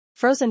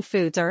Frozen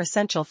foods are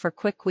essential for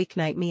quick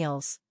weeknight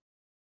meals.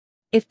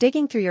 If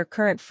digging through your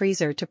current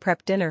freezer to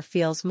prep dinner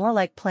feels more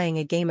like playing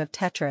a game of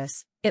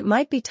Tetris, it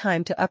might be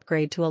time to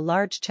upgrade to a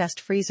large chest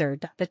freezer.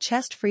 The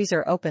chest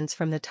freezer opens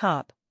from the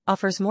top,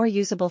 offers more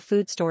usable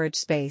food storage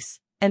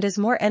space, and is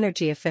more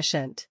energy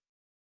efficient.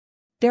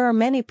 There are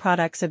many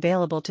products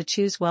available to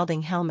choose.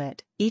 Welding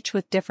helmet, each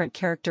with different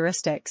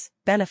characteristics,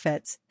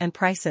 benefits, and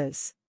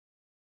prices.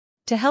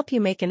 To help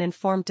you make an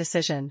informed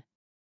decision,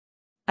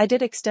 I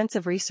did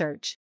extensive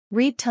research,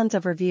 read tons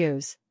of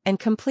reviews, and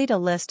complete a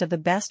list of the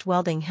best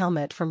welding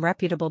helmet from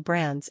reputable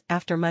brands.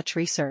 After much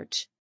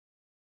research,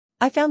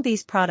 I found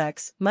these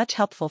products much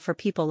helpful for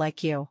people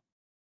like you.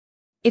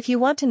 If you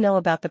want to know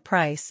about the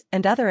price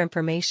and other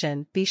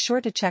information, be sure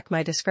to check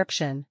my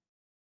description.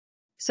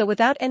 So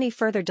without any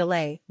further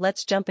delay,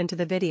 let's jump into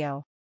the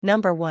video.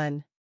 Number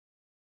 1.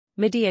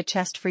 Midea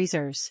Chest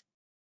Freezers.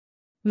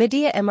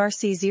 Midea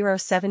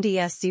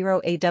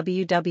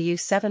MRC070S0AWW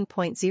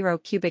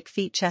 7.0 cubic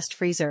feet chest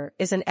freezer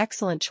is an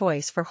excellent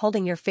choice for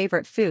holding your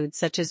favorite foods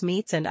such as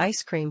meats and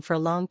ice cream for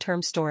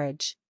long-term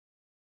storage.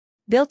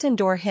 Built-in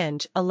door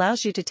hinge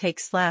allows you to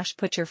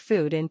put your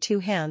food in two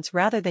hands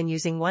rather than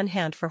using one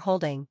hand for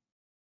holding.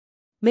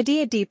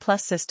 Midea D+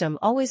 system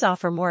always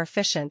offer more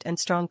efficient and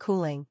strong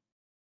cooling.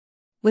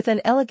 With an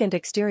elegant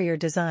exterior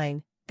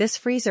design, this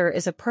freezer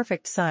is a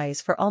perfect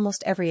size for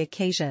almost every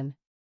occasion.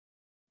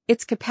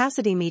 Its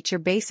capacity meets your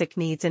basic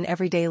needs in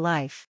everyday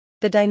life.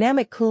 The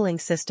dynamic cooling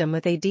system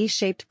with a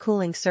D-shaped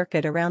cooling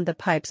circuit around the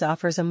pipes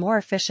offers a more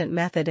efficient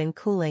method in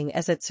cooling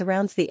as it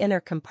surrounds the inner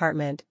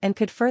compartment and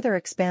could further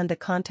expand the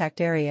contact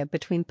area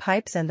between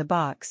pipes and the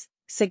box,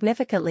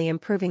 significantly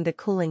improving the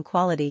cooling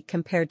quality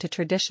compared to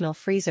traditional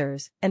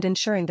freezers and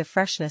ensuring the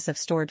freshness of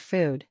stored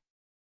food.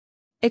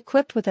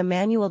 Equipped with a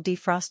manual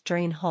defrost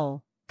drain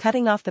hole,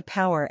 cutting off the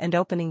power and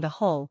opening the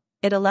hole,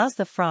 it allows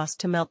the frost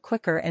to melt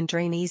quicker and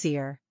drain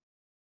easier.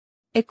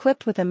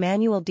 Equipped with a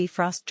manual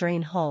defrost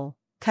drain hole,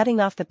 cutting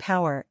off the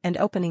power and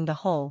opening the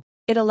hole,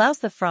 it allows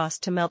the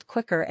frost to melt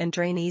quicker and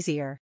drain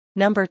easier.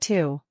 Number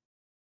 2.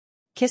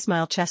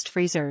 Kismile Chest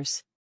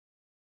Freezers.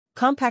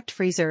 Compact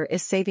freezer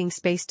is saving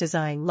space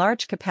design.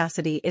 Large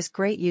capacity is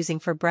great using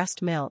for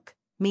breast milk,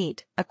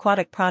 meat,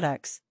 aquatic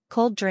products,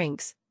 cold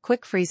drinks,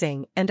 quick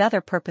freezing, and other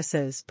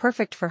purposes.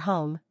 Perfect for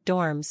home,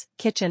 dorms,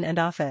 kitchen and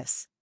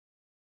office.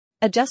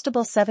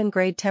 Adjustable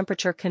 7-grade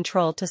temperature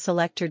control to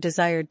select your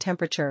desired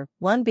temperature,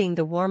 1 being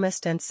the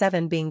warmest and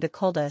 7 being the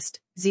coldest.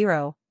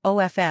 0,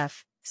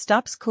 OFF,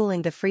 stops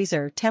cooling. The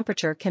freezer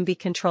temperature can be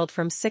controlled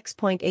from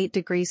 6.8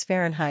 degrees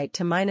Fahrenheit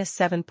to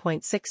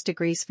 -7.6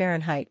 degrees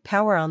Fahrenheit.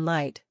 Power on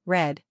light,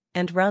 red,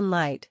 and run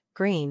light,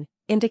 green,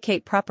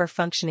 indicate proper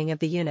functioning of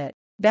the unit.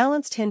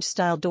 Balanced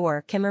hinge-style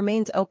door can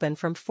remain open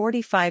from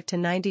 45 to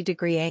 90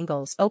 degree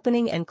angles.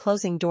 Opening and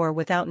closing door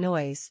without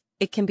noise,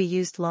 it can be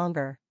used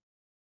longer.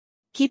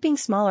 Keeping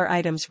smaller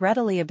items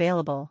readily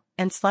available,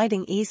 and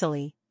sliding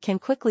easily, can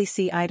quickly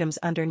see items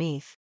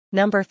underneath.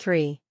 Number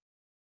 3.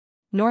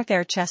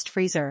 Northair Chest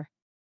Freezer.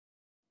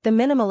 The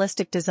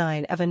minimalistic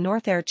design of a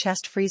Northair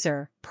chest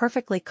freezer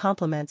perfectly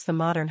complements the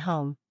modern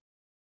home.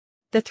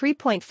 The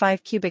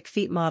 3.5 cubic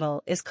feet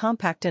model is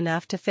compact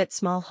enough to fit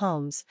small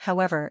homes,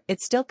 however,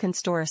 it still can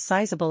store a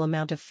sizable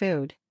amount of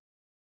food.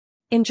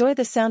 Enjoy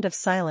the sound of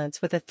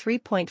silence with a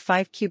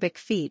 3.5 cubic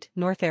feet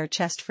Northair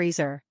chest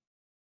freezer.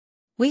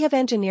 We have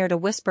engineered a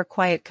whisper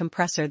quiet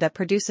compressor that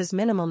produces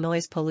minimal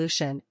noise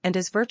pollution and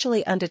is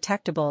virtually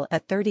undetectable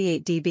at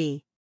 38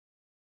 dB.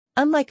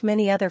 Unlike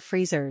many other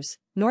freezers,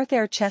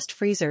 Northair chest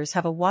freezers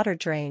have a water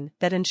drain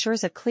that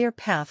ensures a clear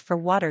path for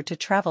water to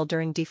travel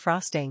during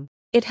defrosting.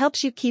 It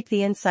helps you keep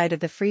the inside of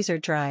the freezer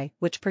dry,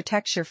 which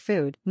protects your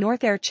food.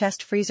 Northair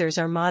chest freezers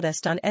are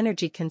modest on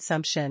energy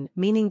consumption,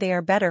 meaning they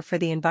are better for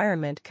the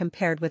environment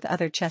compared with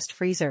other chest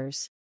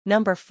freezers.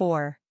 Number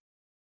 4.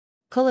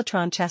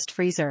 Coolitron Chest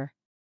Freezer.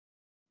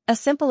 A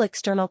simple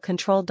external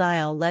control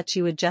dial lets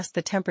you adjust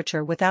the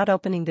temperature without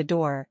opening the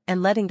door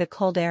and letting the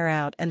cold air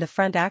out, and the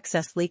front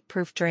access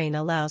leak-proof drain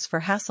allows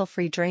for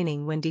hassle-free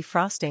draining when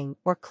defrosting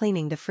or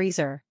cleaning the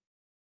freezer.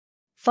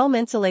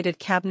 Foam-insulated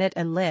cabinet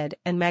and lid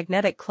and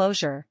magnetic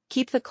closure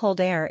keep the cold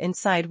air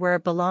inside where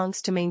it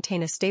belongs to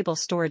maintain a stable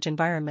storage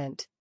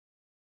environment.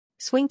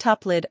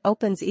 Swing-top lid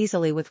opens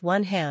easily with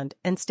one hand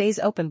and stays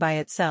open by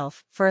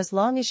itself for as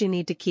long as you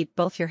need to keep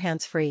both your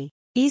hands free.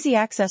 Easy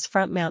access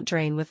front mount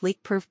drain with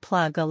leak-proof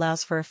plug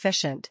allows for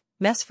efficient,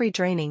 mess-free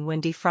draining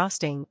when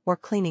defrosting or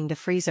cleaning the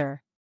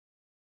freezer.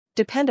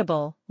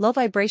 Dependable,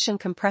 low-vibration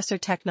compressor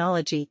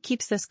technology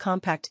keeps this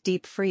compact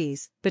deep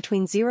freeze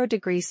between 0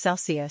 degrees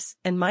Celsius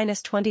and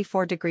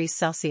 -24 degrees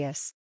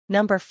Celsius.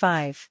 Number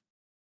 5.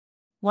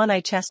 One Eye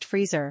Chest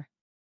Freezer.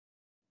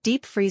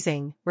 Deep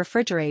freezing,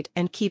 refrigerate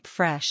and keep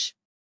fresh.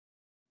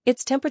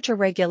 Its temperature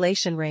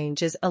regulation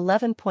range is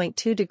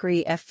 11.2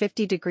 degree F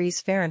 50 degrees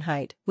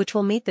Fahrenheit, which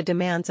will meet the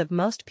demands of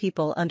most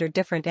people under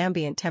different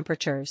ambient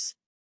temperatures.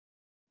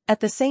 At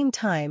the same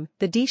time,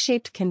 the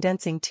D-shaped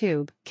condensing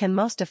tube can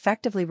most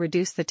effectively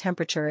reduce the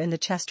temperature in the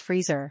chest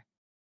freezer.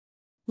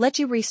 Let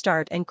you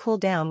restart and cool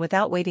down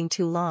without waiting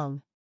too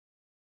long.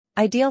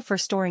 Ideal for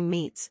storing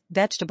meats,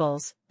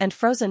 vegetables, and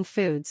frozen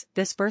foods,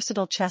 this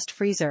versatile chest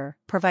freezer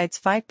provides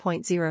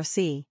 5.0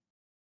 C.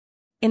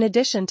 In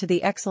addition to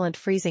the excellent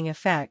freezing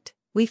effect,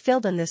 we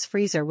filled in this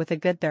freezer with a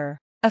good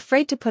they're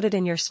afraid to put it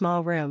in your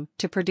small room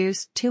to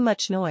produce too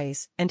much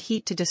noise and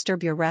heat to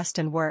disturb your rest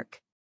and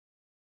work.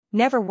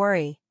 Never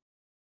worry.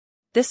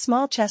 This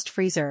small chest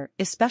freezer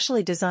is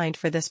specially designed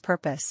for this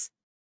purpose.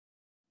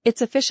 Its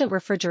efficient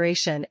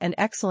refrigeration and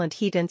excellent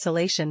heat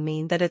insulation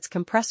mean that its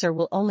compressor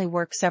will only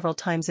work several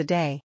times a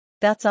day.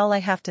 That's all I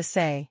have to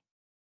say.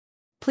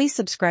 Please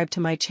subscribe to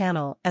my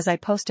channel as I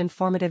post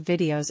informative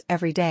videos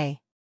every day.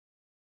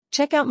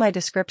 Check out my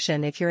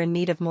description if you're in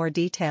need of more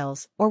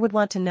details or would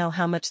want to know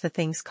how much the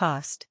things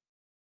cost.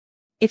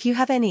 If you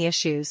have any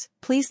issues,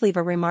 please leave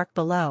a remark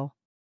below.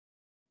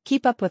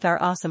 Keep up with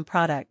our awesome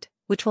product,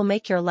 which will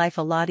make your life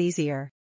a lot easier.